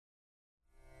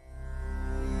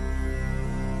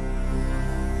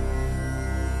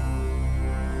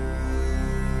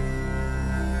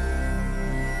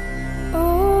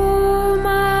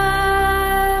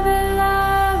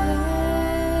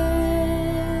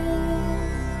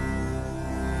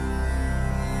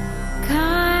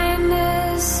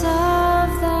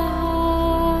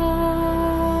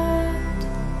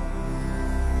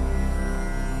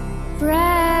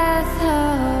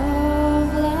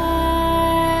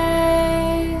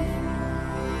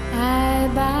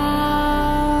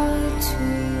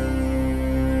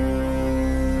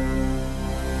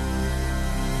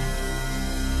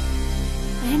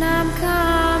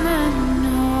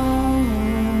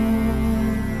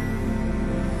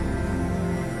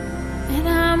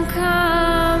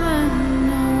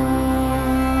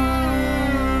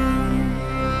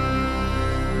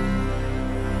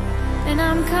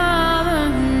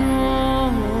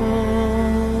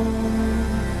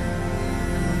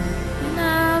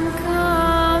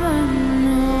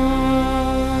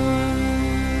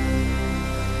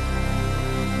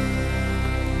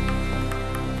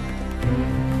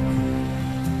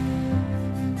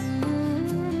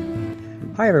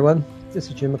Hi, everyone. This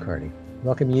is Jim McCarty.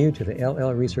 Welcome you to the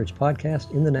LL Research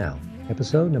Podcast in the Now,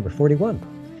 episode number 41.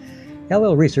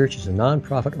 LL Research is a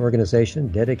nonprofit organization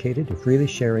dedicated to freely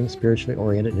sharing spiritually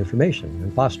oriented information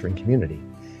and fostering community.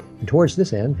 And towards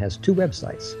this end has two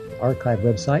websites, the archive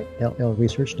website,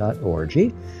 llresearch.org,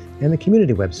 and the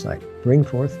community website,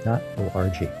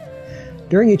 bringforth.org.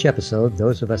 During each episode,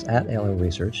 those of us at LL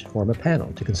Research form a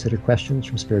panel to consider questions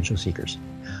from spiritual seekers.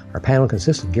 Our panel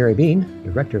consists of Gary Bean,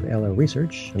 Director of LL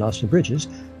Research, and Austin Bridges,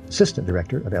 Assistant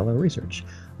Director of LL Research,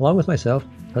 along with myself,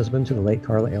 husband to the late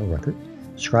Carla L. Ruckert,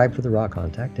 scribe for the Raw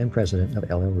Contact, and President of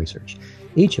LL Research.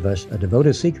 Each of us a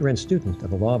devoted seeker and student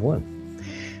of the Law of One.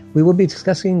 We will be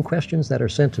discussing questions that are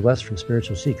sent to us from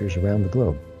spiritual seekers around the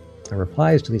globe. Our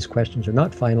replies to these questions are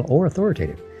not final or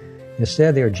authoritative.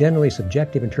 Instead, they are generally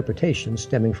subjective interpretations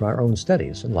stemming from our own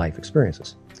studies and life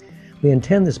experiences. We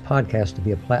intend this podcast to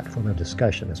be a platform of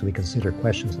discussion as we consider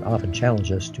questions that often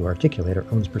challenge us to articulate our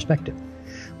own perspective.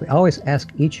 We always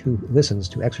ask each who listens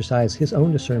to exercise his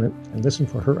own discernment and listen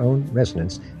for her own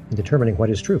resonance in determining what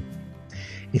is true.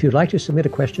 If you'd like to submit a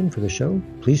question for the show,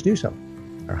 please do so.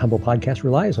 Our humble podcast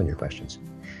relies on your questions.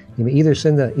 You may either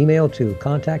send the email to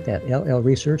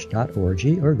contact@llresearch.org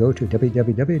or go to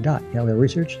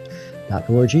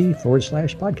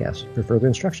www.llresearch.org/podcast for further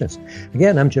instructions.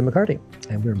 Again, I'm Jim McCarty,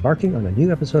 and we're embarking on a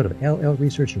new episode of LL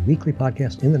Research Weekly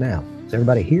Podcast in the Now. Is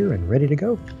everybody here and ready to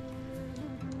go?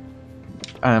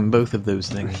 I'm both of those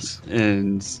things.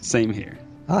 And same here.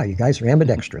 You guys are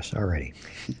ambidextrous already.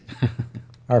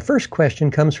 Our first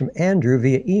question comes from Andrew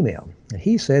via email. And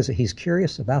he says that he's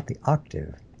curious about the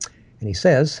octave. And he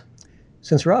says,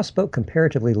 since Ross spoke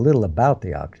comparatively little about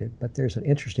the octave, but there's an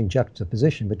interesting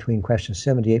juxtaposition between question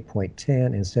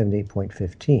 78.10 and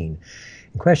 78.15.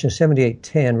 In question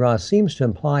 78.10, Ross seems to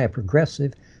imply a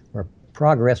progressive or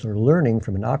progress or learning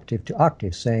from an octave to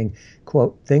octave, saying,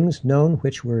 quote, things known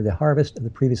which were the harvest of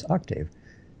the previous octave,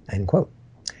 end quote.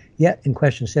 Yet in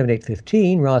question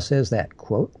 78.15, Ross says that,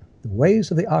 quote, the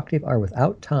ways of the octave are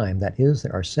without time, that is,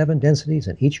 there are 7 densities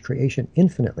in each creation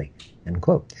infinitely, end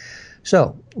quote.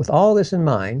 So, with all this in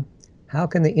mind, how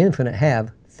can the infinite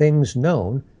have things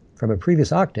known from a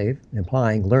previous octave,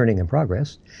 implying learning and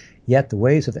progress, yet the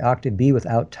ways of the octave be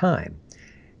without time?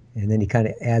 And then he kind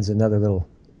of adds another little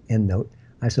end note.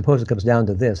 I suppose it comes down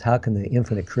to this. How can the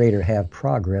infinite creator have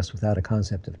progress without a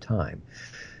concept of time?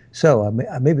 So,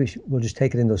 maybe we'll just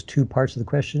take it in those two parts of the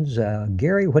questions.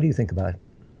 Gary, what do you think about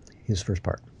his first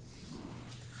part?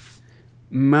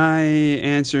 My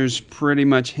answers pretty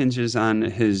much hinges on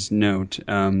his note.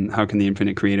 How can the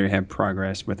infinite creator have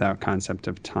progress without concept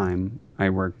of time? I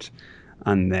worked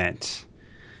on that.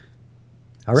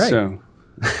 All right. So,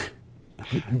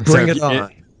 bring it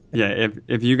on.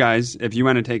 If you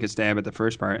want to take a stab at the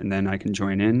first part, and then I can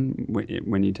join in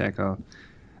when you tackle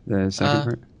the second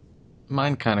part.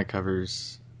 Mine kind of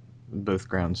covers both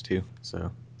grounds too, so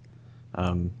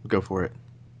go for it.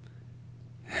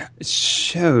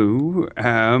 So,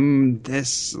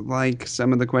 this, like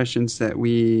some of the questions that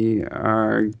we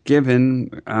are given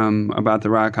about the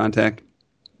Raw Contact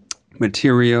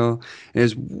material,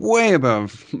 is way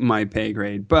above my pay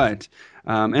grade. But,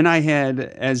 and I had,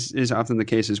 as is often the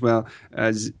case as well,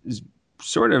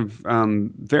 sort of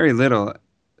very little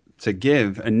to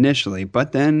give initially.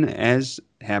 But then, as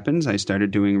happens, I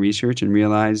started doing research and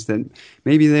realized that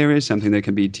maybe there is something that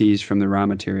could be teased from the raw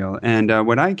material. And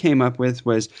what I came up with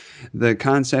was the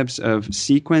concepts of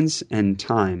sequence and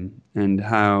time and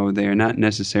how they are not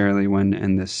necessarily one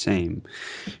and the same.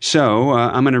 So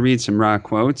I'm going to read some raw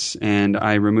quotes, and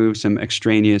I removed some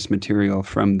extraneous material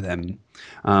from them.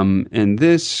 In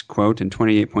this quote, in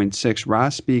 28.6,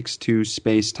 Ross speaks to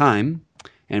space-time,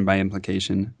 and by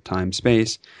implication,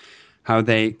 time-space, how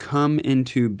they come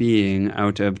into being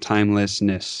out of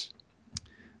timelessness.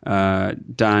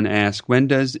 Don asks, when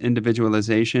does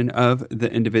individualization of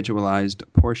the individualized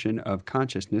portion of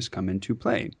consciousness come into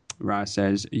play? Ross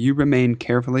says, you remain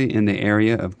carefully in the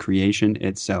area of creation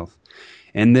itself.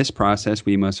 In this process,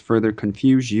 we must further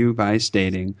confuse you by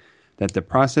stating that the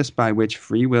process by which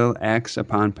free will acts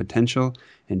upon potential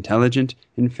intelligent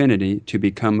infinity to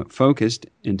become focused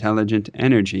intelligent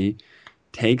energy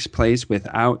takes place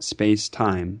without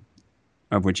space-time,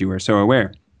 of which you are so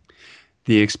aware.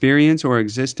 The experience or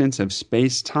existence of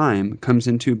space-time comes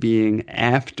into being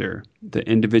after the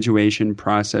individuation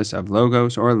process of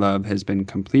logos or love has been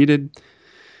completed,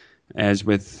 as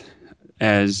the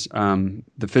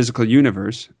physical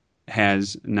universe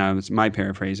has, now it's my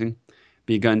paraphrasing,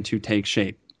 begun to take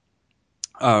shape.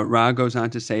 Ra goes on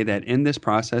to say that in this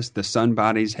process, the sun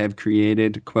bodies have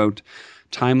created, quote,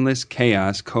 timeless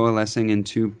chaos coalescing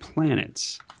into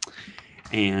planets.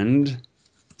 And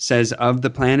says of the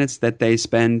planets that they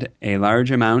spend a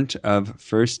large amount of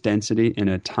first density in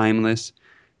a timeless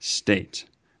state.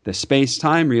 The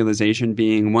space-time realization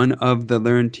being one of the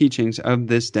learned teachings of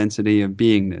this density of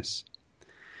beingness.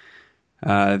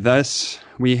 Thus,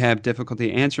 we have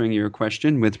difficulty answering your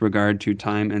question with regard to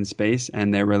time and space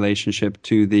and their relationship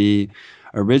to the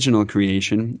original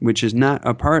creation, which is not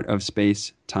a part of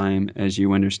space-time as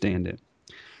you understand it.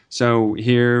 So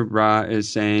here Ra is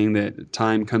saying that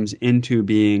time comes into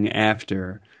being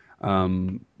after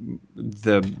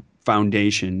the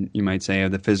foundation, you might say,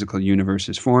 of the physical universe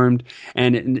is formed.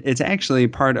 And it's actually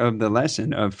part of the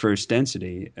lesson of first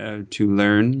density, to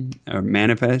learn,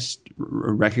 manifest,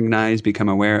 recognize, become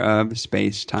aware of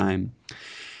space-time.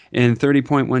 In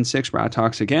 30.16, Ra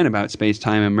talks again about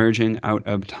space-time emerging out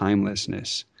of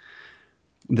timelessness.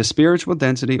 The spiritual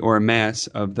density or mass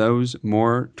of those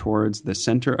more towards the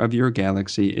center of your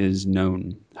galaxy is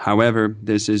known. However,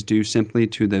 this is due simply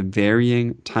to the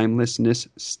varying timelessness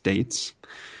states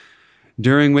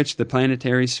during which the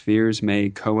planetary spheres may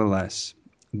coalesce.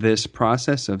 This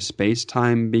process of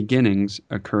space-time beginnings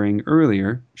occurring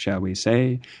earlier, shall we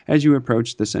say, as you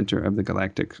approach the center of the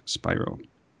galactic spiral.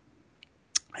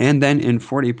 And then in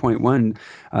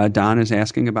 40.1, Don is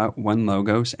asking about one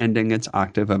logos ending its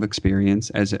octave of experience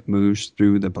as it moves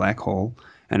through the black hole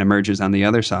and emerges on the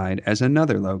other side as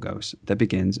another logos that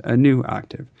begins a new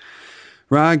octave.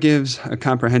 Ra gives a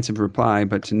comprehensive reply,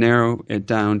 but to narrow it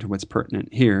down to what's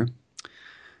pertinent here,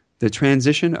 the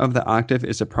transition of the octave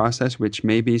is a process which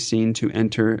may be seen to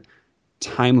enter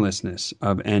timelessness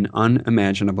of an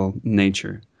unimaginable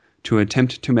nature. To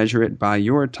attempt to measure it by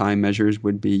your time measures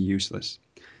would be useless.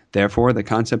 Therefore, the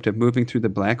concept of moving through the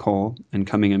black hole and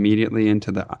coming immediately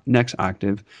into the next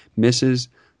octave misses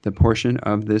the portion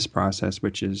of this process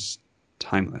which is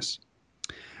timeless.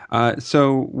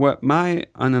 So what my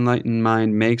unenlightened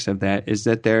mind makes of that is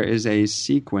that there is a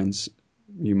sequence,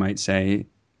 you might say,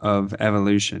 of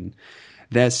evolution.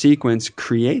 That sequence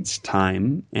creates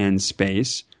time and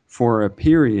space for a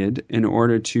period in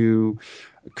order to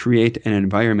create an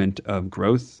environment of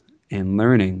growth and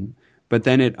learning, but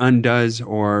then it undoes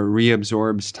or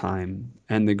reabsorbs time,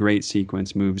 and the great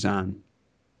sequence moves on.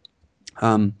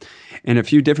 In a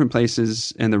few different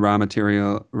places in the Ra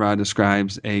material, Ra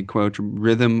describes a, quote,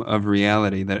 rhythm of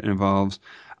reality that involves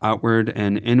outward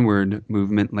and inward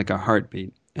movement like a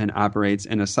heartbeat and operates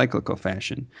in a cyclical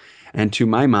fashion. And to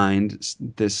my mind,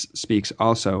 this speaks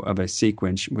also of a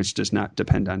sequence which does not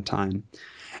depend on time.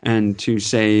 And to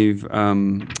save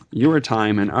your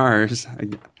time and ours,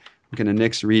 I'm going to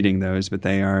nix reading those, but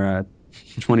they are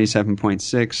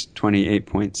 27.6,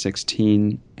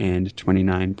 28.16, and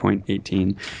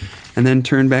 29.18. And then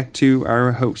turn back to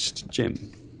our host,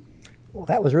 Jim. Well,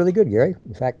 that was really good, Gary.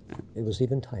 In fact, it was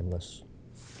even timeless.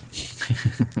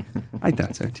 I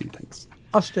thought so too, thanks.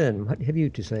 Austin, what have you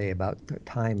to say about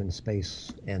time and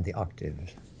space and the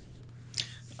octaves?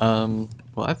 Well,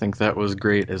 I think that was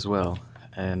great as well.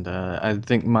 And I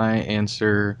think my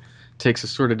answer takes a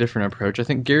sort of different approach. I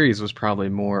think Gary's was probably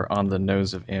more on the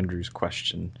nose of Andrew's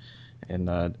question in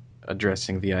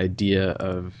addressing the idea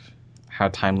of how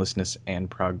timelessness and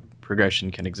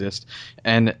progression can exist.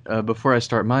 And before I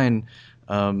start mine,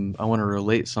 I want to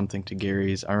relate something to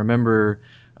Gary's. I remember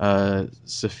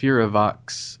Safira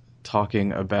Vox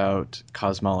talking about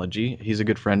cosmology. He's a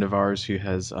good friend of ours who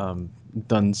has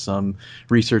done some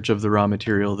research of the Ra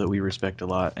material that we respect a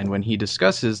lot. And when he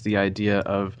discusses the idea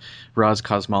of Ra's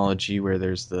cosmology, where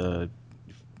there's the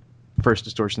first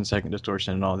distortion, second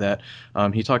distortion, and all that,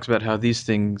 he talks about how these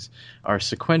things are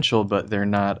sequential, but they're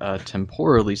not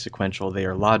temporally sequential. They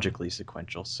are logically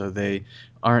sequential. So they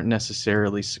aren't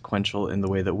necessarily sequential in the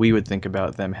way that we would think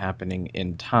about them happening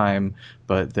in time,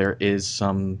 but there is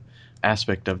some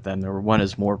aspect of them. One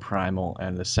is more primal,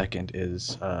 and the second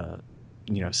is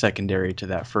secondary to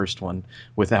that first one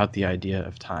without the idea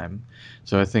of time.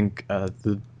 So I think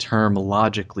the term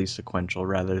logically sequential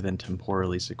rather than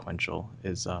temporally sequential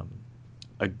is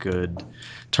a good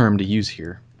term to use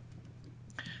here.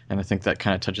 And I think that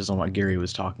kind of touches on what Gary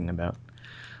was talking about.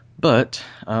 But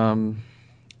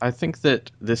I think that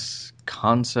this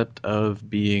concept of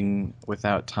being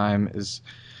without time is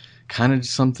kind of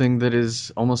something that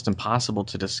is almost impossible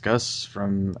to discuss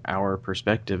from our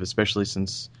perspective, especially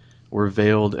since we're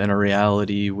veiled in a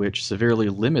reality which severely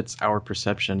limits our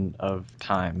perception of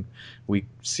time. We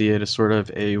see it as sort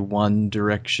of a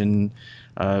one-direction,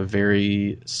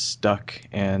 very stuck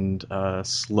and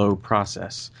slow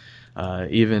process.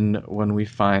 Even when we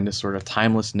find a sort of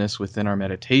timelessness within our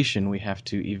meditation, we have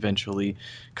to eventually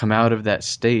come out of that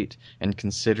state and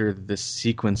consider the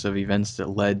sequence of events that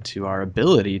led to our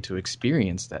ability to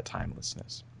experience that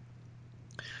timelessness.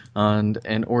 And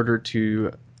in order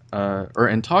to, or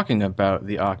in talking about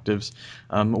the octaves,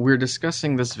 we're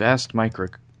discussing this vast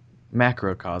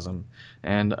macrocosm.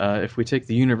 And if we take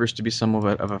the universe to be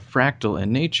somewhat of a fractal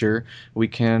in nature, we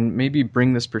can maybe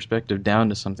bring this perspective down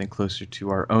to something closer to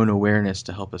our own awareness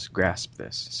to help us grasp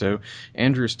this. So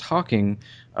Andrew's talking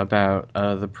about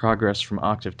the progress from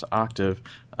octave to octave,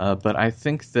 but I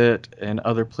think that in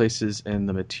other places in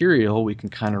the material, we can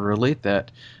kind of relate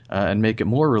that and make it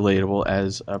more relatable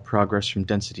as progress from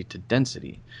density to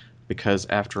density. Because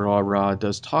after all, Ra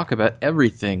does talk about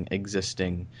everything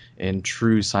existing in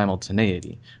true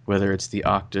simultaneity, whether it's the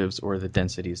octaves or the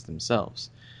densities themselves.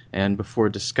 And before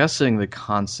discussing the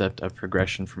concept of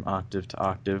progression from octave to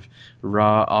octave,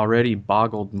 Ra already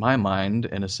boggled my mind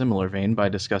in a similar vein by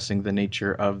discussing the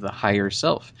nature of the higher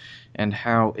self and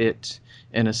how it,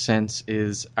 in a sense,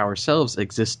 is ourselves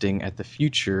existing at the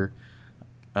future,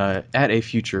 at a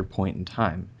future point in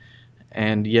time.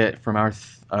 And yet, from our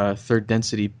third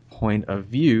density point of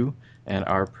view and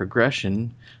our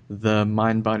progression, the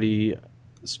mind, body,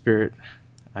 spirit.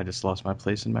 I just lost my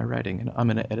place in my writing, and I'm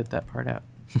going to edit that part out.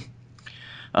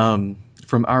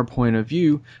 From our point of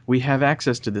view, we have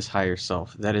access to this higher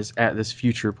self that is at this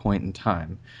future point in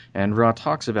time. And Ra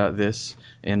talks about this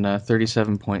in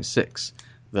 37.6.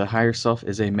 The higher self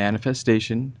is a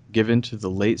manifestation given to the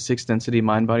late sixth density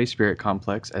mind-body-spirit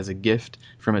complex as a gift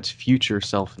from its future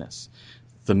selfness.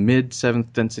 The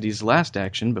mid-seventh density's last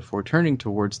action before turning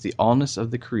towards the allness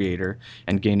of the Creator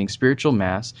and gaining spiritual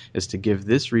mass is to give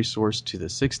this resource to the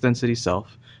sixth density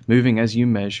self, moving as you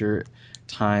measure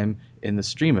time in the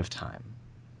stream of time.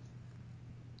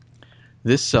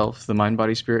 This self, the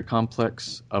mind-body-spirit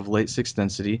complex of late sixth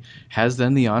density, has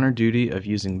then the honor duty of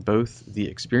using both the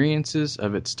experiences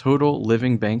of its total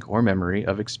living bank or memory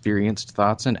of experienced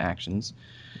thoughts and actions,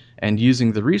 and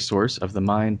using the resource of the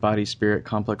mind-body-spirit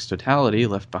complex totality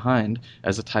left behind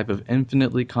as a type of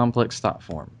infinitely complex thought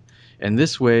form. In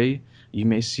this way, you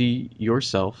may see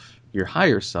yourself, your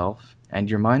higher self, and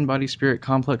your mind-body-spirit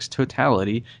complex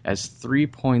totality as 3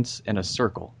 points in a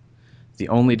circle. The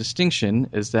only distinction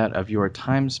is that of your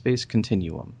time-space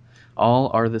continuum. All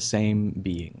are the same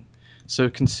being. So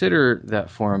consider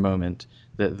that for a moment,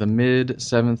 that the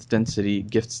mid-seventh density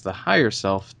gifts the higher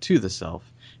self to the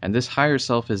self, and this higher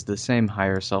self is the same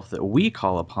higher self that we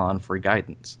call upon for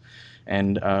guidance.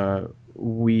 And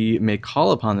we may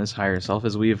call upon this higher self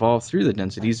as we evolve through the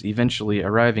densities, eventually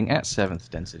arriving at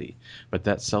seventh density. But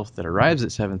that self that arrives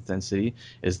at seventh density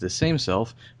is the same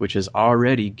self which has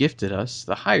already gifted us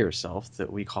the higher self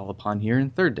that we call upon here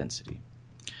in third density.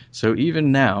 So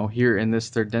even now, here in this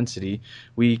third density,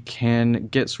 we can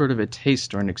get sort of a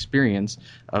taste or an experience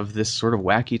of this sort of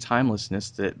wacky timelessness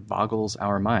that boggles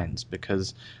our minds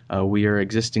because we are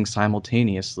existing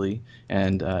simultaneously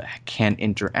and can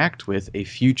interact with a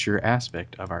future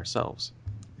aspect of ourselves.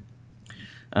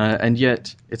 And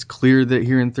yet, it's clear that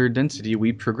here in third density,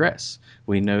 we progress.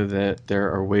 We know that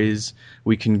there are ways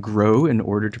we can grow in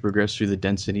order to progress through the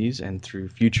densities and through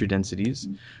future densities.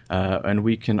 And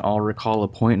we can all recall a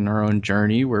point in our own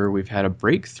journey where we've had a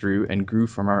breakthrough and grew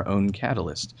from our own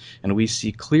catalyst. And we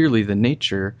see clearly the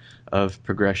nature of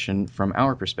progression from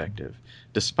our perspective,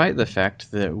 despite the fact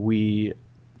that we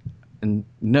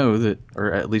know that,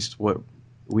 or at least what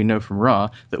we know from Ra,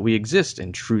 that we exist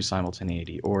in true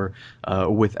simultaneity or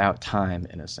without time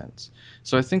in a sense.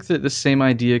 So I think that the same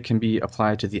idea can be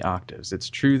applied to the octaves. It's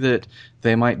true that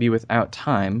they might be without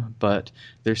time, but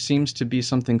there seems to be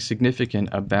something significant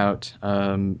about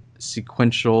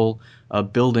sequential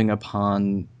building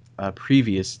upon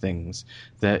previous things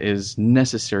that is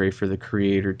necessary for the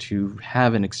Creator to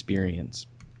have an experience.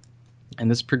 And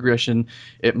this progression,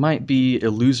 it might be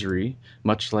illusory,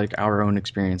 much like our own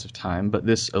experience of time, but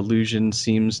this illusion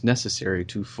seems necessary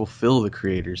to fulfill the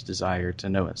Creator's desire to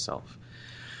know itself.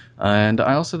 And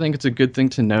I also think it's a good thing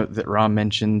to note that Ra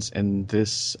mentions in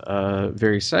this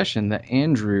very session that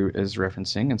Andrew is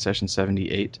referencing in session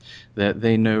 78 that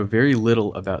they know very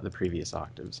little about the previous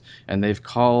octaves, and they've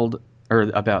called or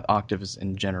about octaves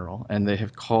in general, and they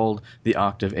have called the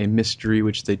octave a mystery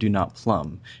which they do not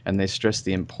plumb, and they stress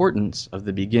the importance of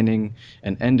the beginning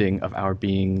and ending of our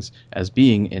beings as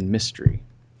being in mystery.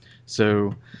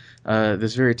 So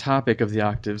this very topic of the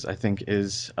octaves, I think,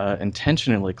 is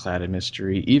intentionally clad in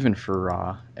mystery, even for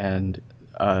Ra, and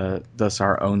thus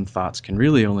our own thoughts can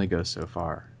really only go so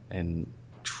far in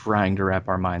trying to wrap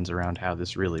our minds around how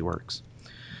this really works.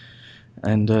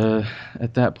 And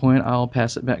at that point, I'll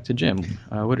pass it back to Jim.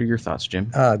 What are your thoughts,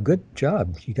 Jim? Good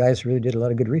job. You guys really did a lot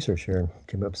of good research here and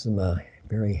came up with some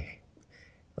very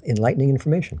enlightening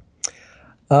information.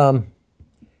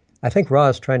 I think Ra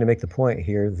is trying to make the point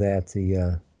here that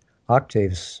the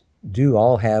octaves do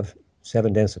all have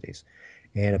 7 densities.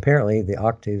 And apparently the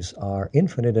octaves are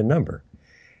infinite in number.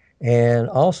 And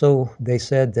also they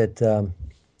said that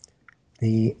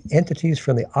the entities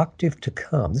from the octave to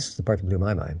come, this is the part that blew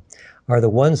my mind, are the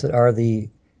ones that are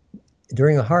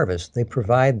during a harvest, they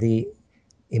provide the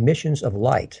emissions of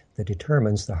light that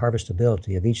determines the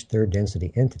harvestability of each third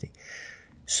density entity.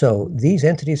 So these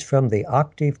entities from the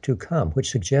octave to come, which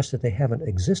suggests that they haven't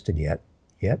existed yet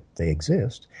they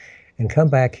exist, and come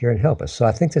back here and help us. So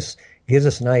I think this gives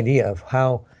us an idea of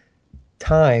how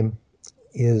time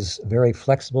is very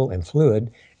flexible and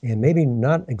fluid, and maybe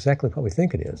not exactly what we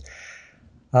think it is.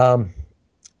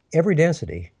 Every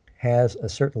density has a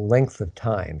certain length of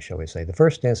time, shall we say. The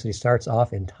first density starts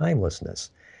off in timelessness,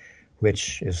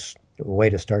 which is a way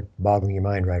to start boggling your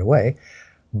mind right away.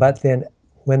 But then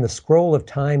when the scroll of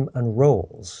time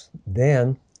unrolls,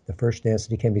 then the first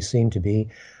density can be seen to be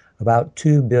about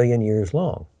 2 billion years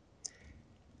long,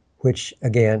 which,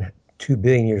 again, 2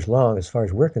 billion years long, as far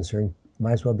as we're concerned,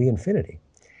 might as well be infinity.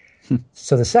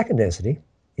 So the second density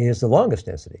is the longest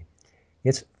density.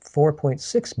 It's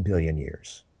 4.6 billion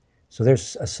years. So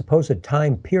there's a supposed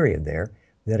time period there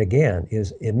that, again,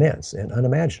 is immense and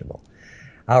unimaginable.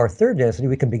 Our third density,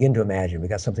 we can begin to imagine. We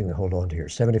got something to hold on to here.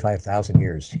 75,000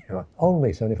 years,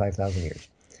 only 75,000 years.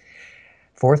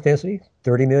 Fourth density,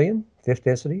 30 million. Fifth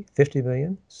density, 50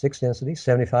 million. Sixth density,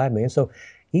 75 million. So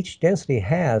each density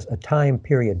has a time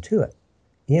period to it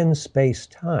in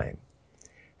space-time.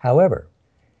 However,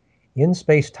 in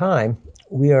space-time,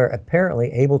 we are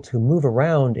apparently able to move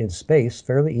around in space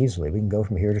fairly easily. We can go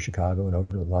from here to Chicago and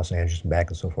over to Los Angeles and back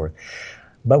and so forth.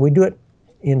 But we do it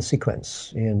in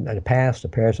sequence, in the past, the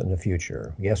present, and the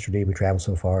future. Yesterday we traveled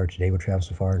so far, today we travel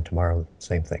so far, and tomorrow,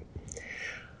 same thing.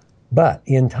 But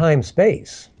in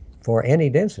time-space, for any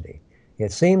density,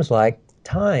 it seems like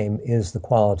time is the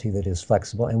quality that is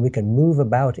flexible, and we can move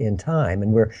about in time,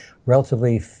 and we're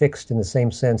relatively fixed in the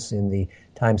same sense in the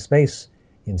time-space,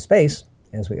 in space,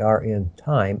 as we are in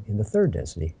time in the third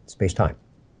density, space-time.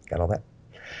 Got all that?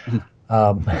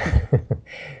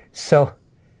 So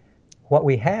what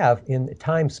we have in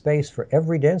time-space for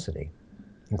every density,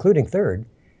 including third,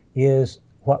 is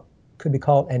what could be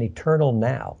called an eternal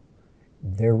now.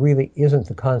 There really isn't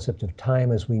the concept of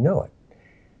time as we know it.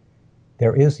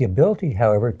 There is the ability,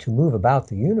 however, to move about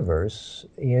the universe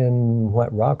in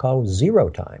what Ra calls zero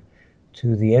time.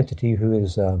 To the entity who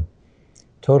is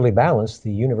totally balanced,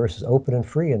 the universe is open and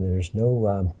free, and there's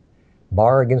no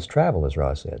bar against travel, as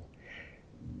Ra said.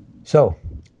 So,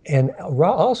 and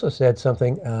Ra also said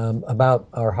something about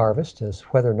our harvest, as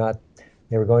whether or not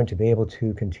they were going to be able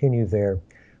to continue their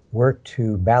work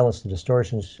to balance the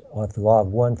distortions of the law of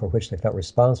one for which they felt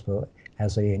responsible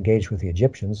as they engaged with the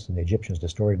Egyptians, and the Egyptians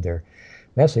distorted their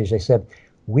message. They said,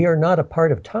 we are not a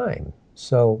part of time,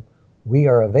 so we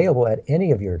are available at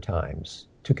any of your times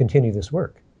to continue this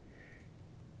work.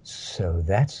 So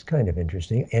that's kind of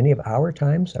interesting. Any of our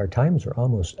times are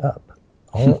almost up.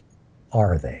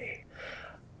 Are they?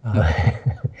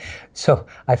 So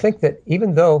I think that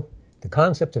even though the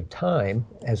concept of time,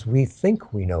 as we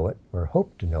think we know it, or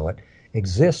hope to know it,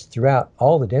 exists throughout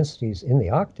all the densities in the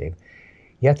octave,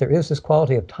 yet there is this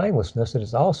quality of timelessness that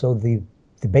is also the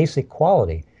basic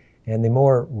quality and the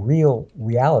more real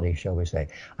reality, shall we say.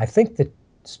 I think the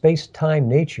space-time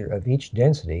nature of each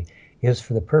density is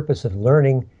for the purpose of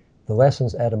learning the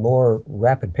lessons at a more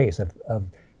rapid pace, of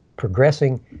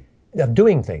progressing, of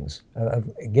doing things, of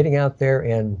getting out there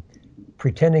and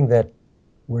pretending that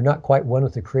we're not quite one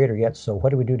with the Creator yet, so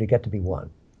what do we do to get to be one?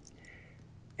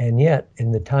 And yet,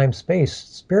 in the time-space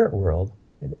spirit world,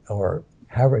 or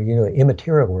however, the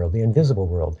immaterial world, the invisible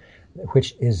world,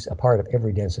 which is a part of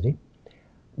every density,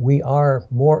 we are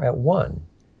more at one.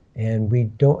 And we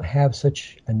don't have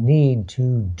such a need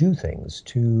to do things,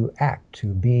 to act, to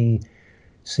be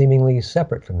seemingly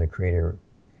separate from the Creator.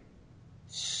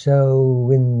 So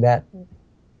in that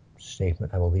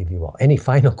statement, I will leave you all. Any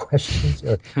final questions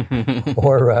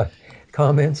or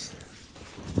comments?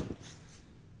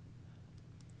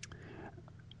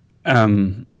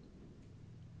 It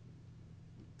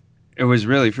was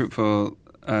really fruitful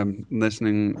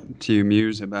listening to you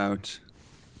muse about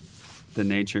the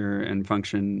nature and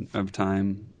function of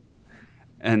time,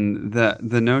 and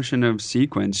the notion of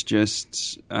sequence.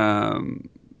 Just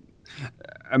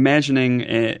imagining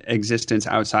existence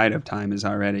outside of time is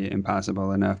already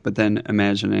impossible enough, but then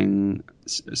imagining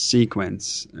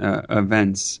sequence,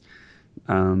 events,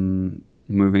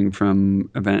 moving from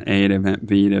event A to event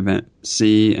B to event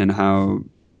C, and how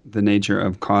the nature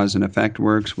of cause and effect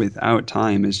works without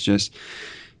time is just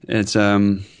it's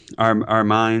our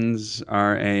minds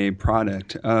are a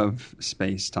product of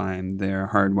space-time. They're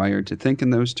hardwired to think in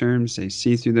those terms. They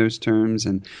see through those terms,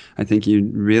 and I think you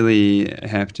really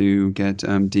have to get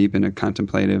deep in a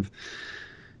contemplative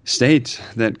state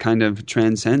that kind of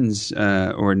transcends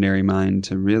ordinary mind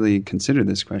to really consider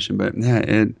this question. But yeah,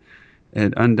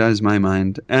 it undoes my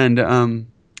mind. And on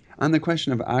the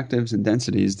question of octaves and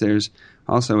densities, there's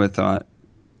also a thought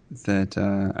that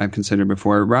I've considered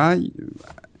before. Ra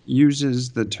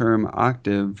uses the term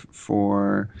octave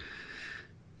for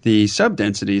the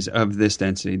subdensities of this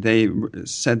density. They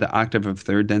said the octave of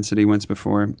third density once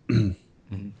before.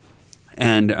 Mm-hmm.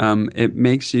 And it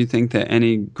makes you think that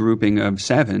any grouping of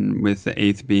 7, with the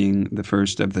 8th being the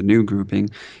first of the new grouping,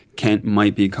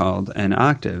 might be called an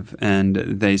octave. And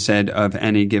they said of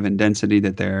any given density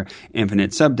that there are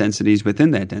infinite subdensities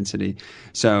within that density.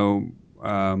 So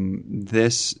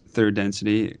this third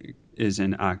density is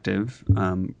an octave,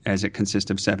 as it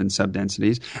consists of 7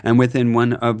 subdensities. And within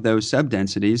one of those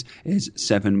subdensities is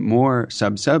 7 more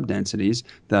subdensities,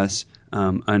 thus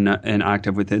an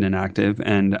octave within an octave,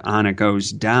 and on it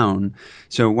goes down.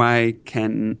 So why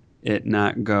can it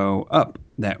not go up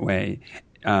that way?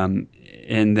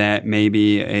 In that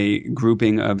maybe a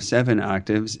grouping of 7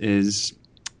 octaves is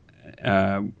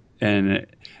a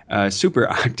super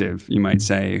octave, you might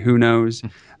say. Who knows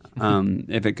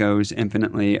if it goes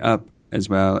infinitely up as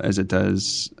well as it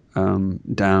does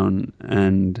down,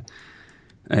 and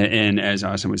as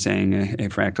Austin was saying, a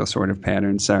fractal sort of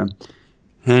pattern. So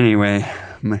anyway,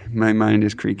 my mind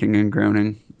is creaking and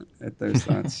groaning at those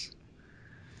thoughts.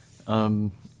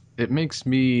 It makes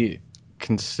me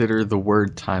consider the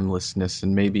word timelessness,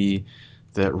 and maybe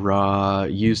that Ra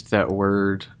used that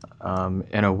word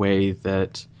in a way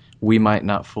that we might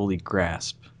not fully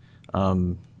grasp.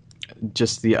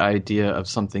 Just the idea of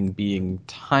something being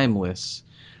timeless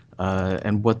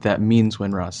and what that means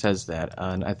when Ra says that.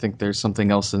 And I think there's something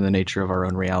else in the nature of our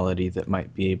own reality that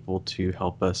might be able to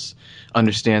help us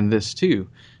understand this too.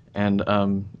 And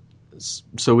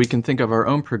so we can think of our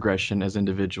own progression as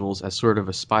individuals as sort of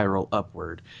a spiral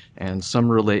upward. And some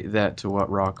relate that to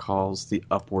what Ra calls the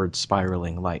upward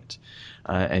spiraling light.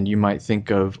 And you might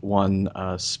think of one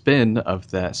spin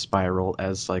of that spiral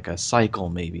as like a cycle,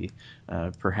 maybe,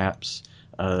 perhaps,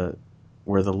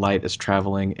 where the light is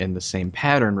traveling in the same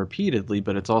pattern repeatedly,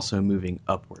 but it's also moving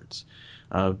upwards.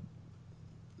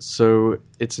 So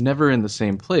it's never in the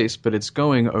same place, but it's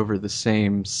going over the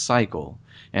same cycle.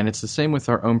 And it's the same with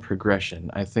our own progression.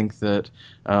 I think that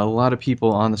a lot of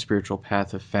people on the spiritual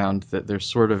path have found that there's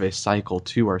sort of a cycle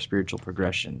to our spiritual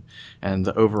progression. And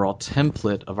the overall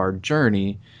template of our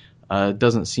journey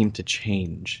doesn't seem to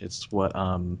change. It's what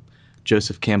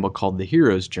Joseph Campbell called the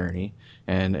hero's journey.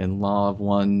 And in Law of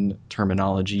One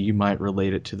terminology, you might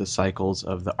relate it to the cycles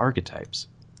of the archetypes.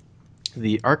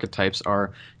 The archetypes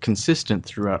are consistent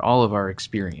throughout all of our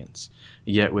experience.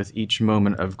 Yet with each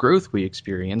moment of growth we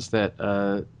experience,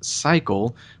 that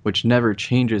cycle, which never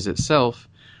changes itself,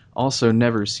 also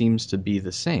never seems to be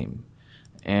the same.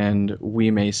 And we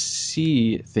may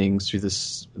see things through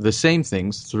the same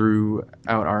things throughout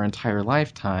our entire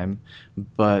lifetime,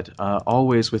 but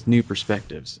always with new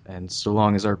perspectives, and so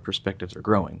long as our perspectives are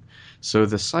growing. So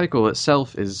the cycle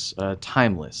itself is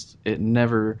timeless. It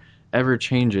never ever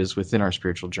changes within our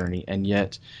spiritual journey, and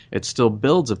yet it still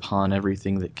builds upon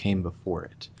everything that came before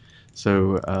it.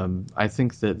 So I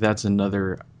think that that's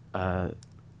another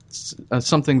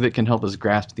something that can help us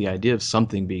grasp the idea of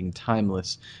something being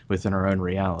timeless within our own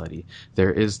reality.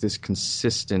 There is this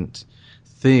consistent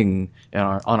thing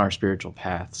on our spiritual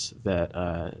paths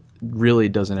that really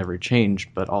doesn't ever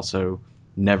change, but also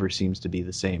never seems to be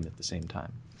the same at the same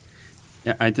time.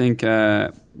 Yeah, I think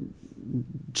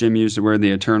Jim used the word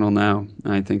the eternal now.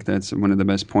 I think that's one of the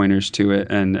best pointers to it,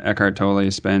 and Eckhart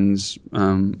Tolle spends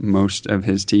most of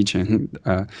his teaching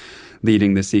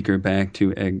leading the seeker back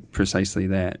to precisely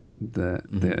that, the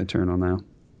eternal now.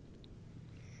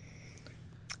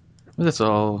 Well, that's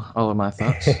all of my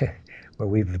thoughts. Well,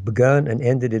 we've begun and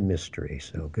ended in mystery,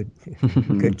 so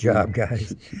good job,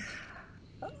 guys.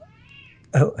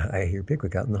 Oh, I hear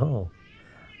Pickwick out in the hall.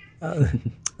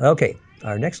 Okay,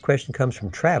 our next question comes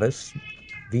from Travis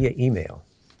via email.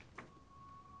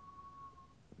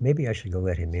 Maybe I should go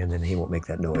let him in, and he won't make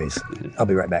that noise. I'll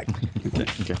be right back.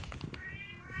 Okay.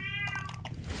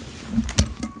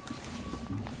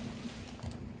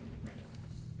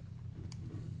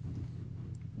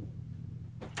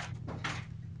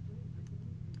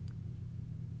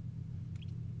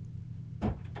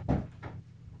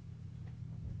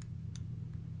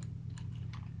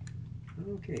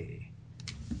 Okay.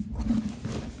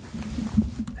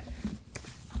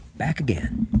 Back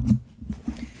again.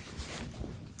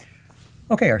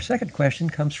 Okay, our second question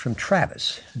comes from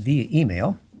Travis via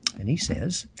email, and he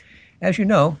says, as you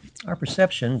know, our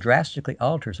perception drastically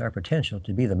alters our potential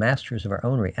to be the masters of our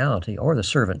own reality or the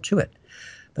servant to it.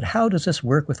 But how does this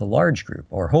work with a large group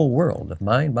or whole world of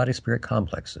mind-body-spirit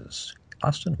complexes?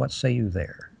 Austin, what say you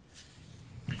there?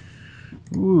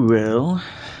 Well,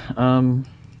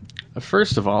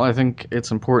 first of all, I think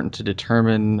it's important to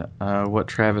determine what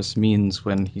Travis means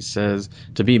when he says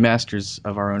to be masters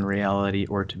of our own reality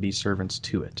or to be servants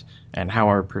to it, and how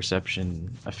our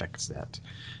perception affects that.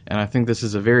 And I think this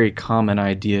is a very common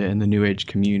idea in the New Age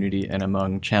community and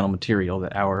among channel material,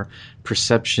 that our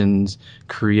perceptions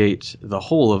create the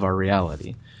whole of our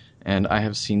reality. And I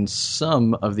have seen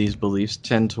some of these beliefs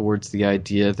tend towards the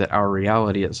idea that our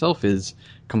reality itself is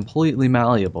completely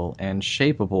malleable and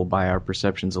shapeable by our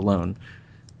perceptions alone.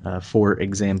 For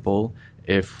example,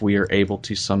 if we are able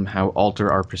to somehow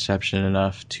alter our perception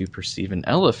enough to perceive an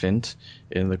elephant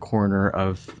in the corner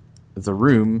of the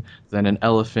room, then an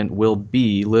elephant will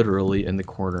be literally in the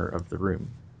corner of the room.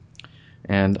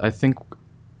 And I think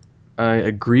I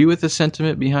agree with the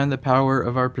sentiment behind the power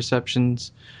of our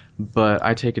perceptions, but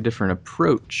I take a different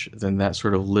approach than that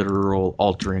sort of literal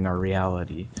altering our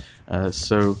reality.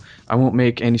 So I won't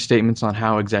make any statements on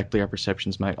how exactly our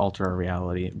perceptions might alter our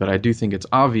reality, but I do think it's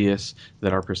obvious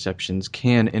that our perceptions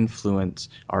can influence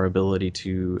our ability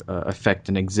to affect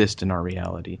and exist in our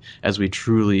reality as we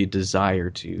truly desire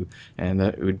to, and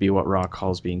that would be what Ra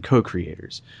calls being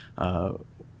co-creators.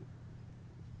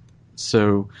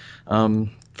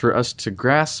 For us to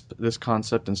grasp this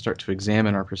concept and start to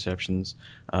examine our perceptions,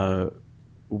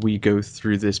 we go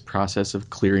through this process of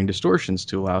clearing distortions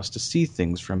to allow us to see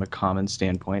things from a common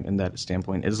standpoint, and that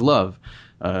standpoint is love,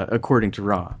 according to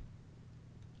Ra.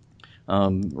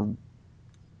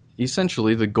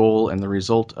 Essentially, the goal and the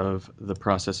result of the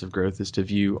process of growth is to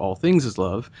view all things as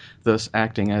love, thus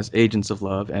acting as agents of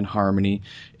love and harmony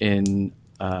in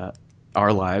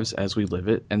our lives as we live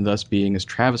it, and thus being, as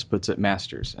Travis puts it,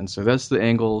 masters. And so that's the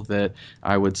angle that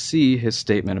I would see his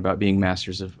statement about being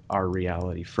masters of our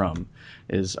reality from,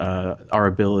 is our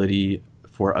ability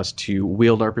for us to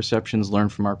wield our perceptions, learn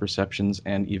from our perceptions,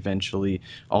 and eventually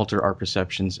alter our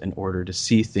perceptions in order to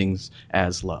see things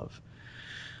as love.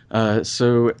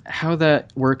 So how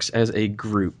that works as a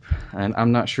group, and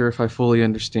I'm not sure if I fully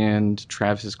understand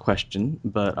Travis's question,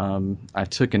 but I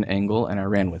took an angle and I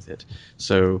ran with it.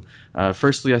 So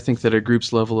firstly, I think that a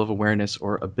group's level of awareness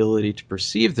or ability to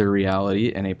perceive their reality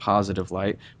in a positive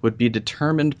light would be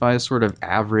determined by a sort of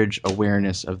average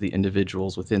awareness of the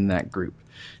individuals within that group.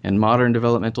 And modern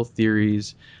developmental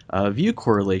theories view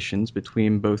correlations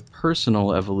between both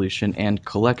personal evolution and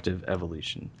collective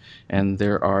evolution. And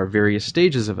there are various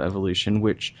stages of evolution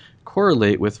which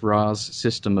correlate with Ra's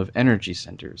system of energy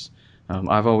centers.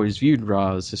 I've always viewed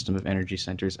Ra's system of energy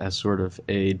centers as sort of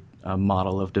a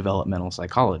model of developmental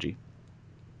psychology.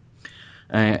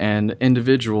 And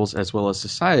individuals as well as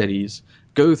societies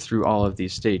go through all of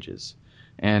these stages.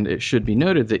 And it should be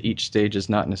noted that each stage is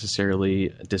not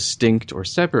necessarily distinct or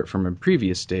separate from a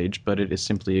previous stage, but it is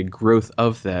simply a growth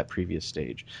of that previous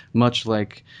stage. Much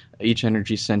like each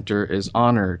energy center is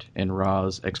honored in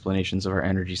Ra's explanations of our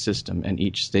energy system, and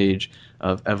each stage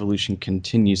of evolution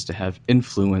continues to have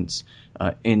influence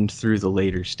in through the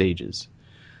later stages.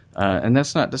 And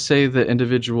that's not to say that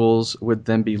individuals would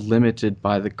then be limited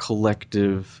by the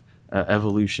collective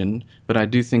evolution, but I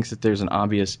do think that there's an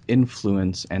obvious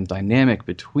influence and dynamic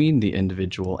between the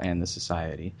individual and the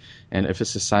society. And if a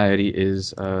society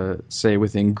is, say,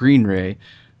 within Green Ray,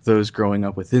 those growing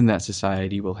up within that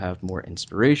society will have more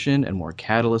inspiration and more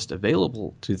catalyst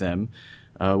available to them,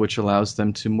 which allows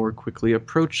them to more quickly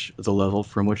approach the level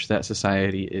from which that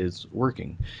society is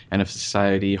working. And if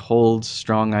society holds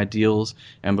strong ideals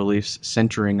and beliefs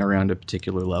centering around a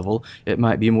particular level, it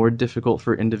might be more difficult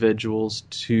for individuals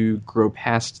to grow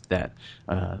past that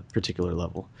particular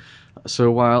level.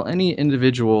 So while any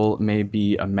individual may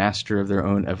be a master of their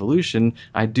own evolution,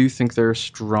 I do think there are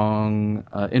strong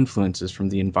influences from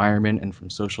the environment and from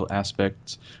social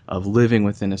aspects of living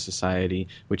within a society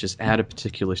which is at a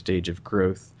particular stage of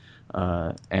growth,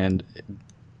 and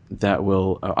that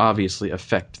will obviously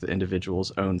affect the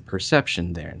individual's own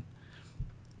perception there.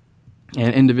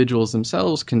 And individuals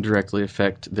themselves can directly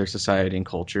affect their society and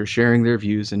culture, sharing their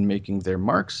views and making their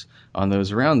marks on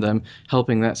those around them,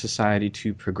 helping that society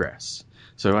to progress.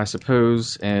 So I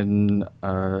suppose, in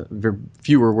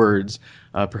fewer words,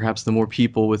 perhaps the more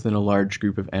people within a large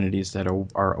group of entities that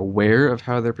are aware of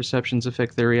how their perceptions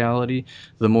affect their reality,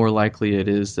 the more likely it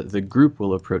is that the group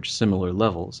will approach similar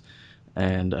levels.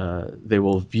 and they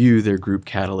will view their group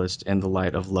catalyst in the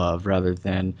light of love rather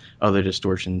than other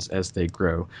distortions as they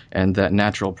grow. And that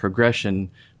natural progression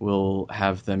will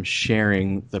have them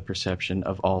sharing the perception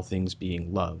of all things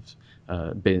being loved.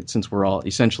 Since we're all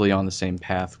essentially on the same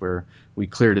path where we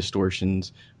clear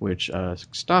distortions which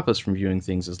stop us from viewing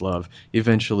things as love,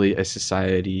 eventually a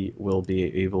society will be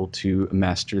able to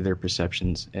master their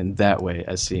perceptions in that way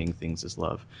as seeing things as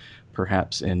love,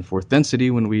 perhaps in fourth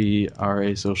density when we are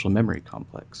a social memory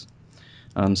complex.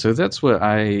 So that's what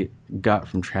I got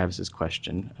from Travis's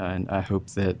question, and I hope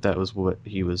that was what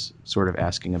he was sort of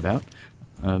asking about.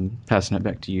 Passing it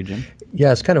back to you, Jim.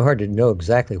 Yeah, it's kind of hard to know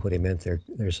exactly what he meant there.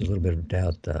 There's a little bit of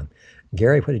doubt.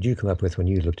 Gary, what did you come up with when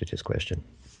you looked at his question?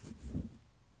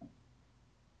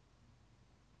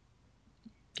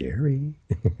 Gary?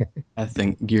 I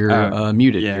think you're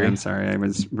muted, yeah, Gary. I'm sorry. I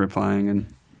was replying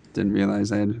and didn't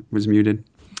realize I was muted.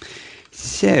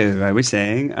 So I was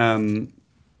saying,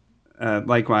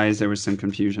 likewise, there was some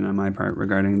confusion on my part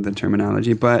regarding the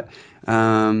terminology, but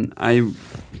I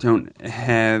don't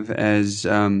have as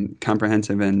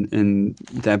comprehensive and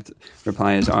in-depth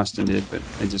reply as Austin did, but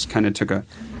I just kind of took a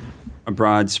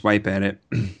broad swipe at it.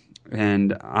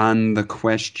 And on the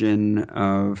question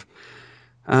of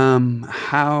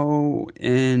how,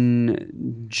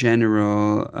 in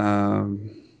general,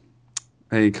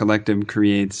 a collective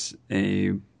creates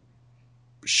a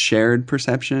shared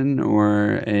perception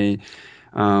or a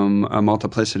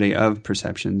multiplicity of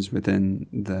perceptions within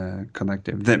the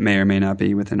collective that may or may not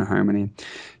be within a harmony.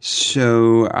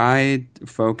 So I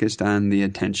focused on the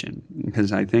attention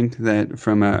because I think that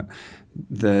from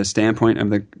the standpoint of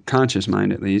the conscious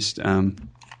mind, at least,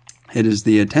 it is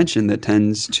the attention that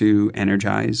tends to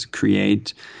energize,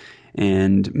 create,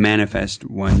 and manifest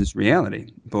one's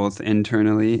reality, both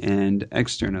internally and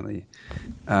externally.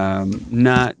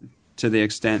 Not to the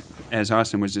extent, as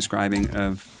Austin was describing,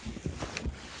 of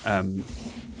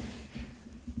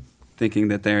thinking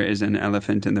that there is an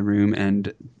elephant in the room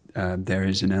and there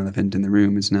is an elephant in the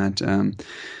room is not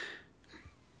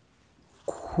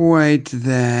quite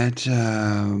that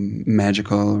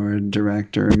magical or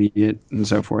direct or immediate and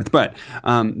so forth. But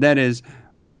that is,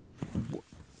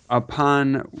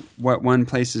 upon what one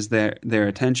places their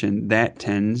attention, that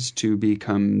tends to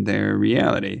become their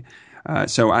reality.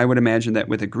 So I would imagine that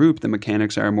with a group, the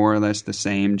mechanics are more or less the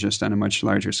same, just on a much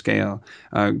larger scale.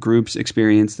 Groups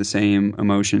experience the same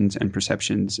emotions and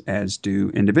perceptions as do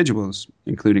individuals,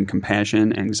 including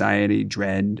compassion, anxiety,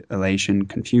 dread, elation,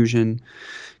 confusion,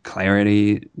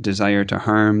 clarity, desire to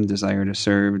harm, desire to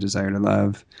serve, desire to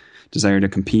love, desire to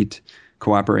compete,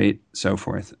 cooperate, so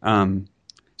forth. And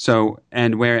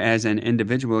whereas an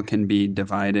individual can be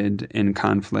divided in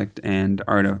conflict and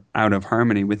out of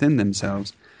harmony within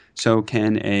themselves, so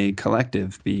can a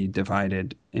collective be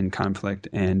divided in conflict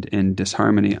and in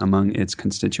disharmony among its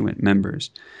constituent members.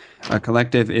 A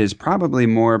collective is probably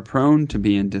more prone to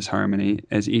be in disharmony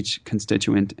as each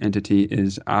constituent entity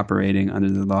is operating under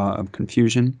the law of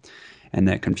confusion, and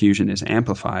that confusion is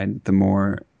amplified the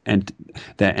more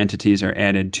that entities are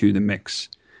added to the mix.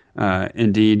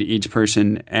 Indeed, each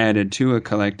person added to a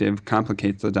collective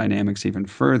complicates the dynamics even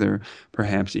further,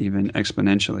 perhaps even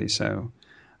exponentially so.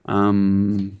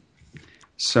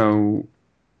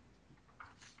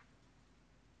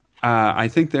 I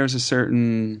think there's a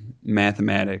certain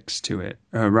mathematics to it.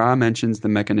 Ra mentions the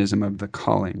mechanism of the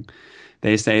calling.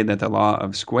 They say that the law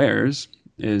of squares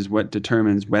is what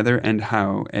determines whether and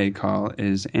how a call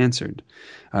is answered.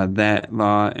 That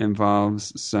law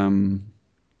involves some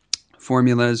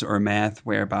formulas or math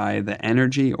whereby the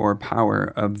energy or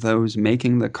power of those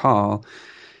making the call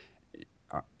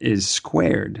is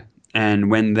squared.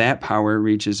 And when that power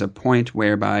reaches a point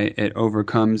whereby it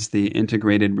overcomes the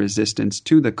integrated resistance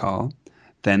to the call,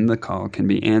 then the call can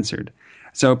be answered.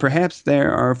 So perhaps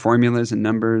there are formulas and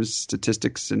numbers,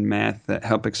 statistics and math that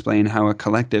help explain how a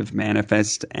collective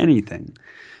manifests anything,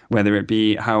 whether it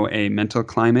be how a mental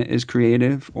climate is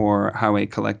creative or how a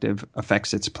collective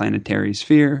affects its planetary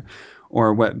sphere,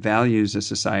 or what values a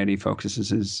society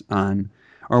focuses on,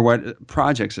 or what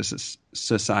projects a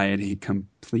society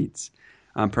completes.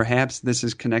 Perhaps this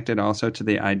is connected also to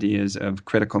the ideas of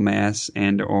critical mass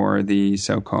and or the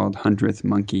so-called 100th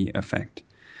monkey effect.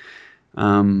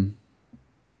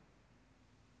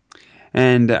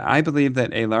 And I believe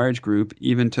that a large group,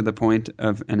 even to the point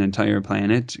of an entire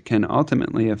planet, can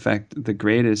ultimately affect the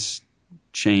greatest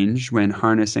change when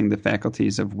harnessing the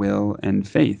faculties of will and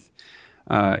faith,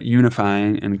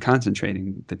 unifying and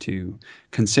concentrating the two.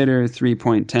 Consider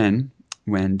 3.10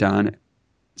 when Don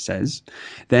says,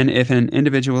 then if an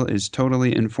individual is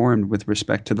totally informed with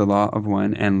respect to the law of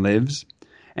one and lives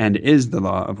and is the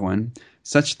law of one,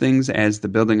 Such things as the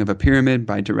building of a pyramid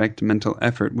by direct mental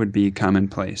effort would be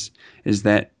commonplace. Is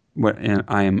that what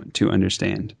I am to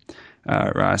understand?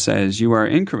 Ra says, you are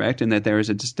incorrect in that there is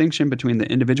a distinction between the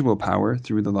individual power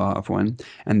through the law of one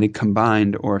and the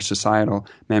combined or societal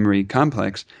memory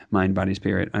complex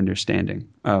mind-body-spirit understanding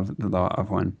of the law of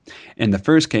one. In the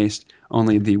first case,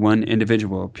 only the one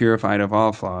individual, purified of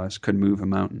all flaws, could move a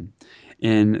mountain.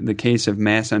 In the case of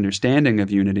mass understanding of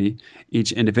unity,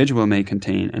 each individual may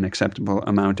contain an acceptable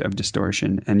amount of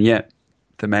distortion, and yet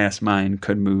the mass mind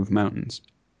could move mountains.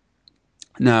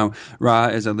 Now, Ra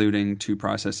is alluding to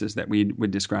processes that we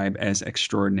would describe as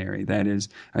extraordinary, that is,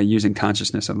 using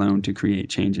consciousness alone to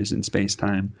create changes in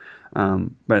space-time.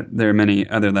 But there are many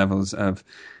other levels of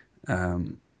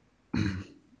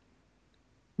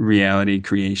reality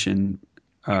creation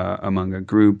among a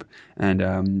group,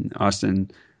 and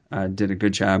Austin did a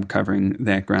good job covering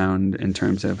that ground in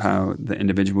terms of how the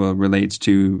individual relates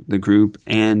to the group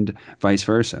and vice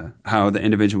versa, how the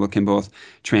individual can both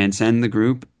transcend the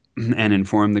group and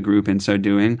inform the group in so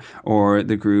doing, or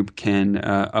the group can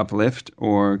uplift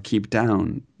or keep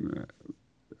down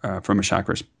from a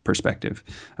chakra perspective,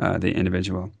 the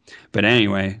individual. But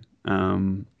anyway, how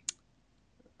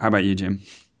about you, Jim?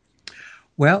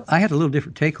 Well, I had a little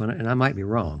different take on it, and I might be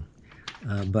wrong.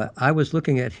 But I was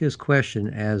looking at his question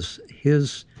as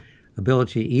his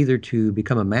ability either to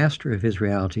become a master of his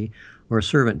reality or a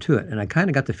servant to it. And I kind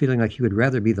of got the feeling like he would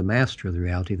rather be the master of the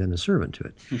reality than the servant to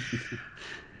it.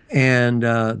 And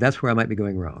that's where I might be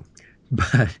going wrong.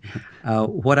 But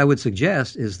what I would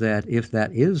suggest is that if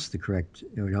that is the correct,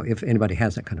 if anybody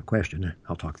has that kind of question,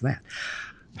 I'll talk to that.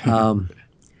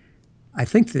 I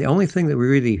think the only thing that we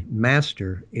really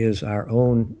master is our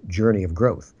own journey of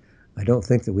growth. I don't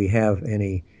think that we have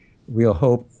any real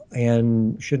hope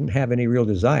and shouldn't have any real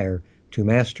desire to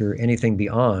master anything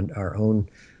beyond our own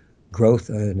growth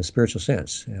in a spiritual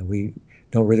sense. We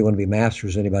don't really want to be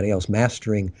masters of anybody else.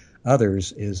 Mastering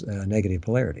others is a negative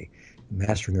polarity,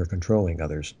 mastering or controlling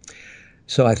others.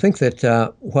 So I think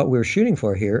that what we're shooting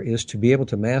for here is to be able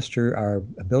to master our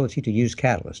ability to use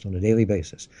Catalyst on a daily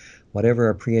basis. Whatever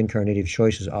our pre-incarnative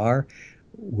choices are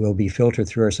will be filtered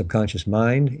through our subconscious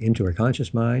mind into our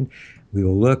conscious mind. We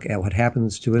will look at what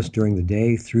happens to us during the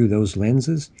day through those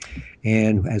lenses.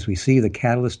 And as we see the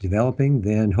catalyst developing,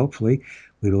 then hopefully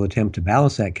we will attempt to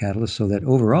balance that catalyst so that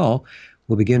overall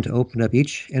we'll begin to open up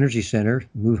each energy center,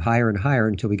 move higher and higher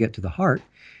until we get to the heart.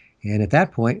 And at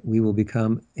that point, we will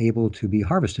become able to be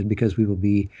harvested because we will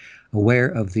be aware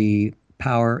of the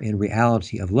power and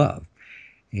reality of love.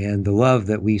 And the love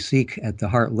that we seek at the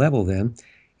heart level then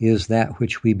is that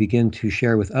which we begin to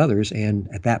share with others. And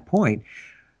at that point,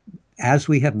 as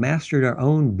we have mastered our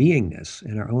own beingness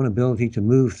and our own ability to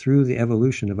move through the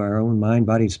evolution of our own mind,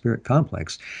 body, spirit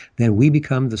complex, then we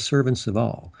become the servants of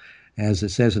all. As it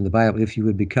says in the Bible, if you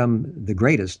would become the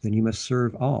greatest, then you must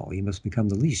serve all. You must become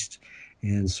the least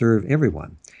and serve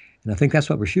everyone. And I think that's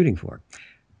what we're shooting for.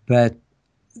 But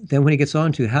then when he gets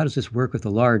on to how does this work with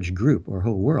a large group or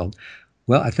whole world,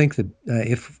 well, I think that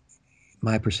if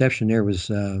my perception there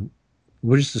was,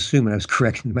 we'll just assume I was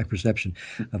correct in my perception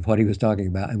of what he was talking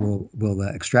about, and we'll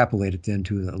extrapolate it then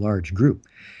to a large group.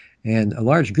 And a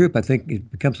large group, I think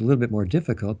it becomes a little bit more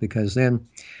difficult because then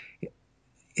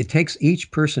it takes each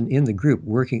person in the group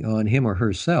working on him or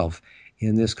herself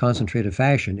in this concentrated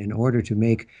fashion in order to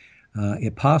make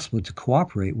it possible to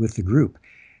cooperate with the group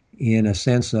in a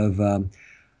sense of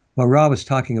what Ra was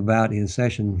talking about in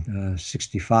session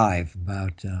 65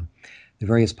 about the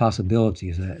various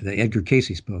possibilities that Edgar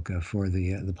Cayce spoke of for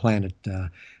the planet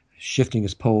shifting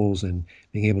its poles and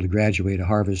being able to graduate a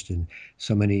harvest, and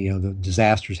so many the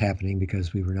disasters happening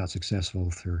because we were not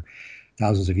successful for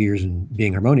thousands of years in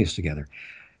being harmonious together.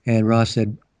 And Ra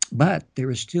said, but there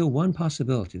is still one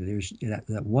possibility. There's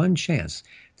that one chance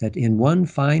that in one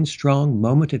fine, strong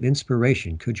moment of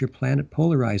inspiration, could your planet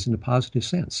polarize in a positive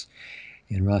sense?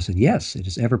 And Ra said, yes, it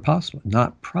is ever possible.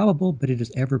 Not probable, but it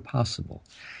is ever possible.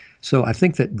 So I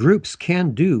think that groups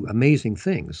can do amazing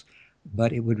things,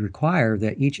 but it would require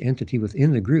that each entity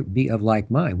within the group be of like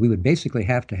mind. We would basically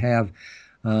have to have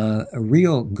a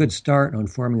real good start on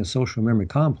forming a social memory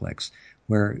complex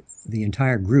where the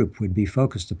entire group would be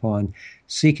focused upon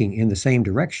seeking in the same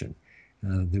direction.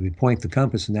 They would point the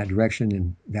compass in that direction,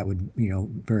 and that would,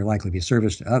 very likely be a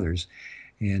service to others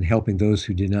and helping those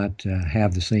who did not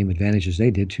have the same advantages they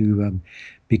did to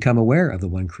become aware of the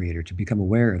one creator, to become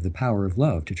aware of the power of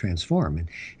love, to transform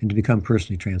and to become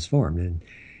personally transformed and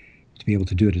to be able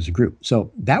to do it as a group.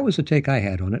 So that was the take I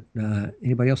had on it.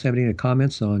 Anybody else have any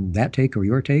comments on that take or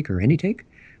your take or any take?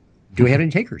 Do we have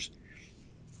any takers?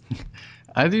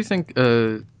 I do think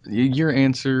your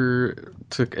answer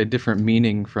took a different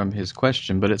meaning from his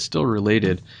question, but it's still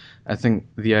related. I think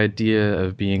the idea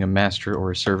of being a master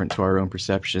or a servant to our own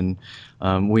perception,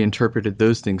 we interpreted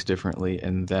those things differently,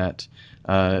 and that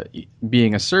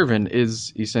being a servant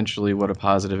is essentially what a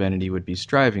positive entity would be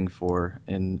striving for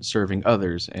in serving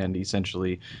others, and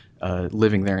essentially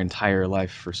living their entire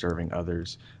life for serving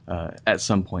others at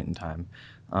some point in time.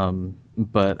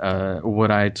 But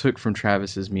what I took from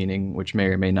Travis's meaning, which may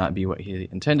or may not be what he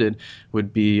intended,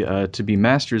 would be to be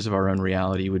masters of our own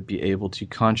reality, would be able to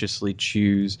consciously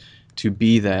choose to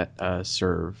be that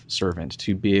servant,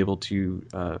 to be able to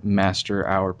master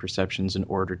our perceptions in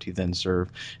order to then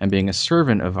serve, and being a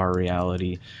servant of our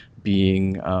reality,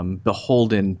 being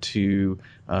beholden to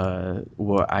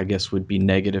what I guess would be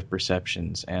negative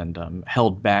perceptions and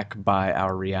held back by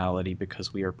our reality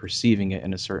because we are perceiving it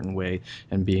in a certain way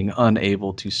and being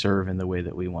unable to serve in the way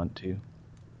that we want to.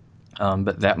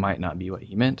 But that might not be what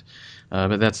he meant.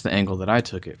 But that's the angle that I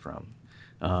took it from.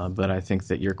 But I think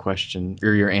that your question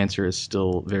or your answer is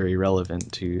still very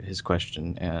relevant to his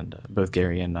question, and both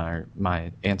Gary and I are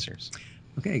my answers.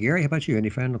 Okay, Gary, how about you? Any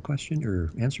final question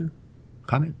or answer?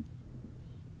 Comment?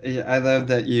 Yeah, I love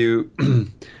that you.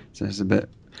 So it's a bit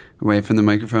away from the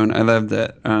microphone. I love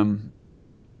that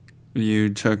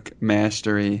you took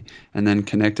mastery and then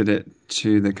connected it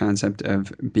to the concept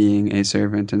of being a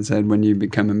servant and said, when you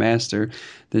become a master,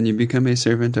 then you become a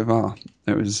servant of all.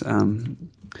 That was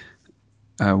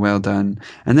well done.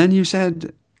 And then you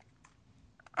said,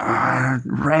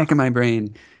 racking my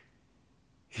brain.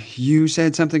 You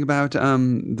said something about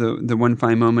the one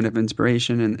fine moment of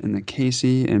inspiration and the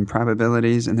Casey and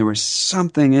probabilities, and there was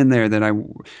something in there that I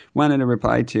wanted to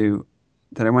reply to,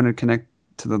 that I wanted to connect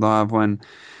to the law of one.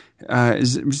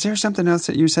 Was there something else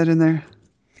that you said in there,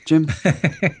 Jim?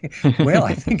 Well,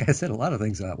 I think I said a lot of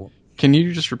things. Can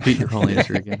you just repeat your whole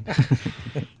answer again?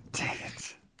 Dang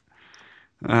it.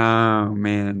 Oh,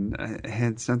 man. I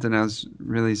had something else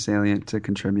really salient to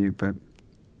contribute, but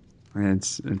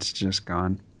it's just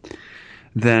gone.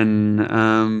 Then,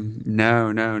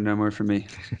 no more for me.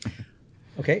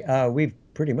 Okay, we've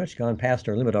pretty much gone past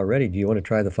our limit already. Do you want to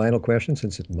try the final question,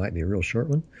 since it might be a real short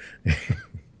one?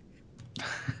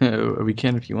 We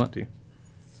can if you want to.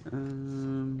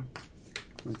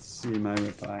 Let's see my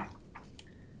reply.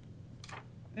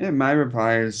 Yeah, my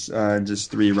reply is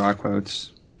just 3 raw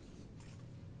quotes.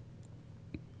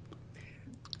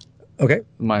 Okay.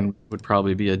 Mine would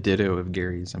probably be a ditto of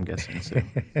Gary's, I'm guessing. So.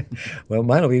 Well,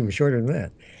 mine will be even shorter than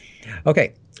that.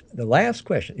 Okay, the last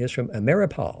question is from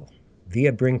Ameripal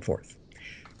via Bringforth.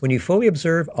 When you fully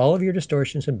observe all of your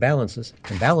distortions and balances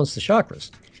and balance the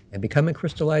chakras and become a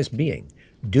crystallized being,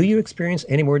 do you experience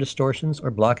any more distortions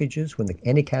or blockages when the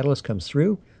anti-catalyst comes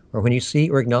through, or when you see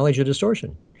or acknowledge a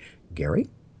distortion? Gary?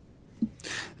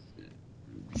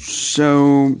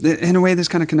 So, in a way, this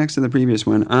kind of connects to the previous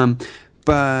one.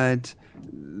 But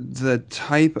the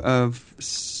type of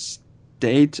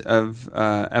state of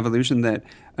evolution that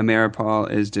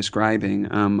Ameripal is describing,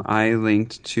 I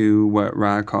linked to what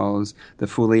Ra calls the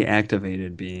fully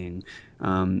activated being.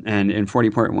 And in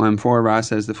 40.14, Ra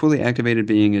says, the fully activated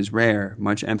being is rare.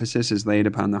 Much emphasis is laid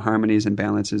upon the harmonies and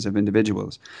balances of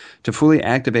individuals. To fully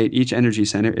activate each energy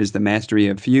center is the mastery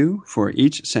of few, for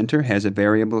each center has a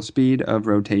variable speed of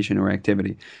rotation or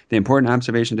activity. The important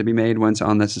observation to be made once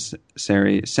all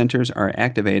necessary centers are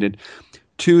activated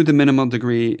to the minimal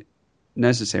degree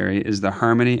necessary is the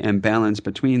harmony and balance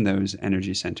between those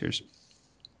energy centers.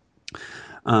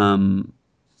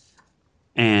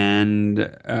 And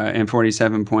in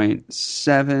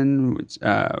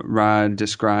 47.7, Ra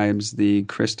describes the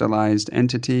crystallized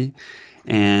entity,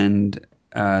 and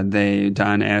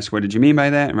Don asks, what did you mean by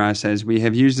that? And Ra says, we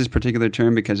have used this particular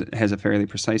term because it has a fairly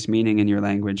precise meaning in your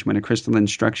language. When a crystalline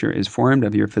structure is formed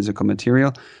of your physical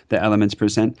material, the elements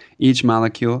present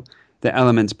the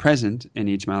elements present in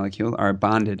each molecule are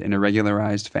bonded in a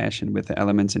regularized fashion with the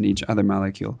elements in each other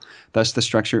molecule. Thus, the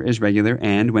structure is regular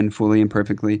and, when fully and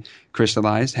perfectly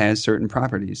crystallized, has certain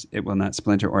properties. It will not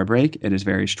splinter or break. It is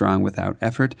very strong without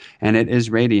effort, and it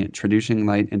is radiant, traducing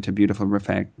light into beautiful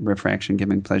refraction,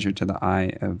 giving pleasure to the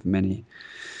eye of many.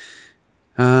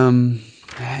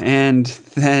 And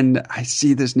then I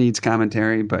see this needs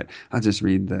commentary, but I'll just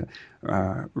read the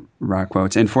Ra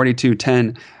quotes. In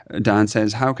 42.10, Don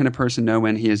says, how can a person know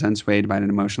when he is unswayed by an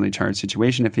emotionally charged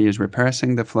situation if he is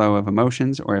repressing the flow of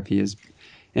emotions, or if he is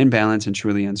in balance and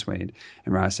truly unswayed.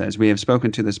 And Ra says, we have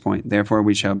spoken to this point. Therefore,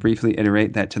 we shall briefly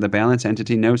iterate that to the balanced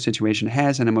entity, no situation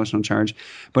has an emotional charge,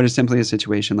 but is simply a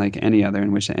situation like any other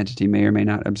in which the entity may or may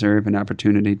not observe an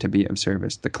opportunity to be of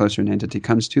service. The closer an entity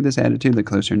comes to this attitude, the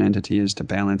closer an entity is to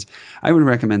balance. I would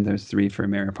recommend those 3 for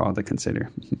Maripal to consider.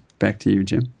 Back to you,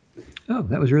 Jim. Oh,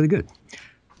 that was really good.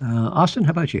 Austin,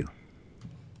 how about you?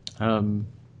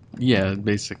 Yeah,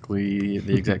 basically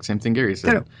the exact same thing Gary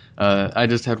said. I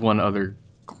just had one other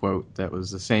quote that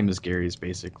was the same as Gary's,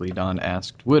 basically. Don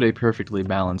asked, would a perfectly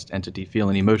balanced entity feel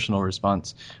an emotional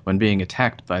response when being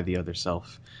attacked by the other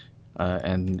self?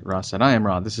 And Ra said, I am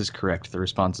Ra, this is correct. The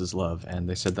response is love. And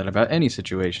they said that about any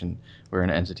situation where an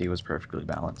entity was perfectly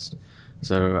balanced.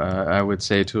 So I would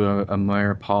say to a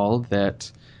Maripal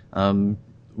that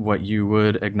what you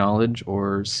would acknowledge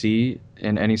or see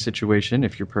in any situation,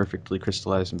 if you're perfectly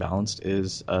crystallized and balanced,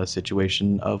 is a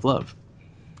situation of love.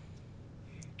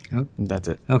 Oh. That's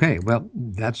it. Okay, well,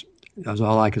 that's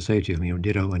all I could say to you.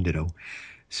 Ditto and ditto,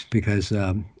 because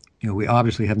we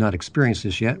obviously have not experienced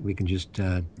this yet. We can just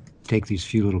take these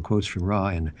few little quotes from Ra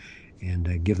and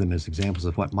give them as examples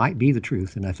of what might be the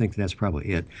truth, and I think that's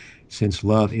probably it. Since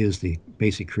love is the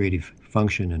basic creative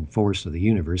function and force of the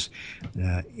universe,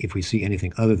 if we see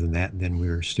anything other than that, then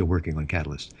we're still working on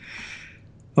Catalyst.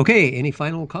 Okay, any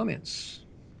final comments?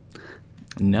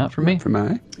 Not for me. For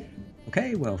me.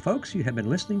 Okay, well, folks, you have been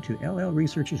listening to LL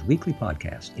Research's weekly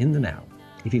podcast, In the Now.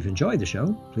 If you've enjoyed the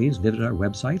show, please visit our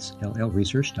websites,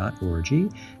 llresearch.org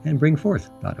and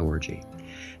bringforth.org.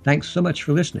 Thanks so much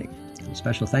for listening. A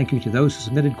special thank you to those who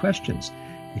submitted questions.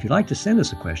 If you'd like to send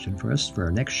us a question for us for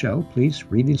our next show, please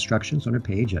read the instructions on our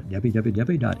page at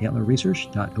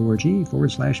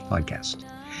www.llresearch.org/podcast.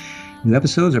 New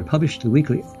episodes are published to the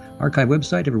weekly archive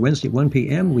website every Wednesday at 1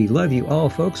 p.m. We love you all,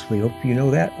 folks. We hope you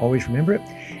know that. Always remember it.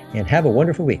 And have a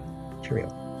wonderful week. Cheerio.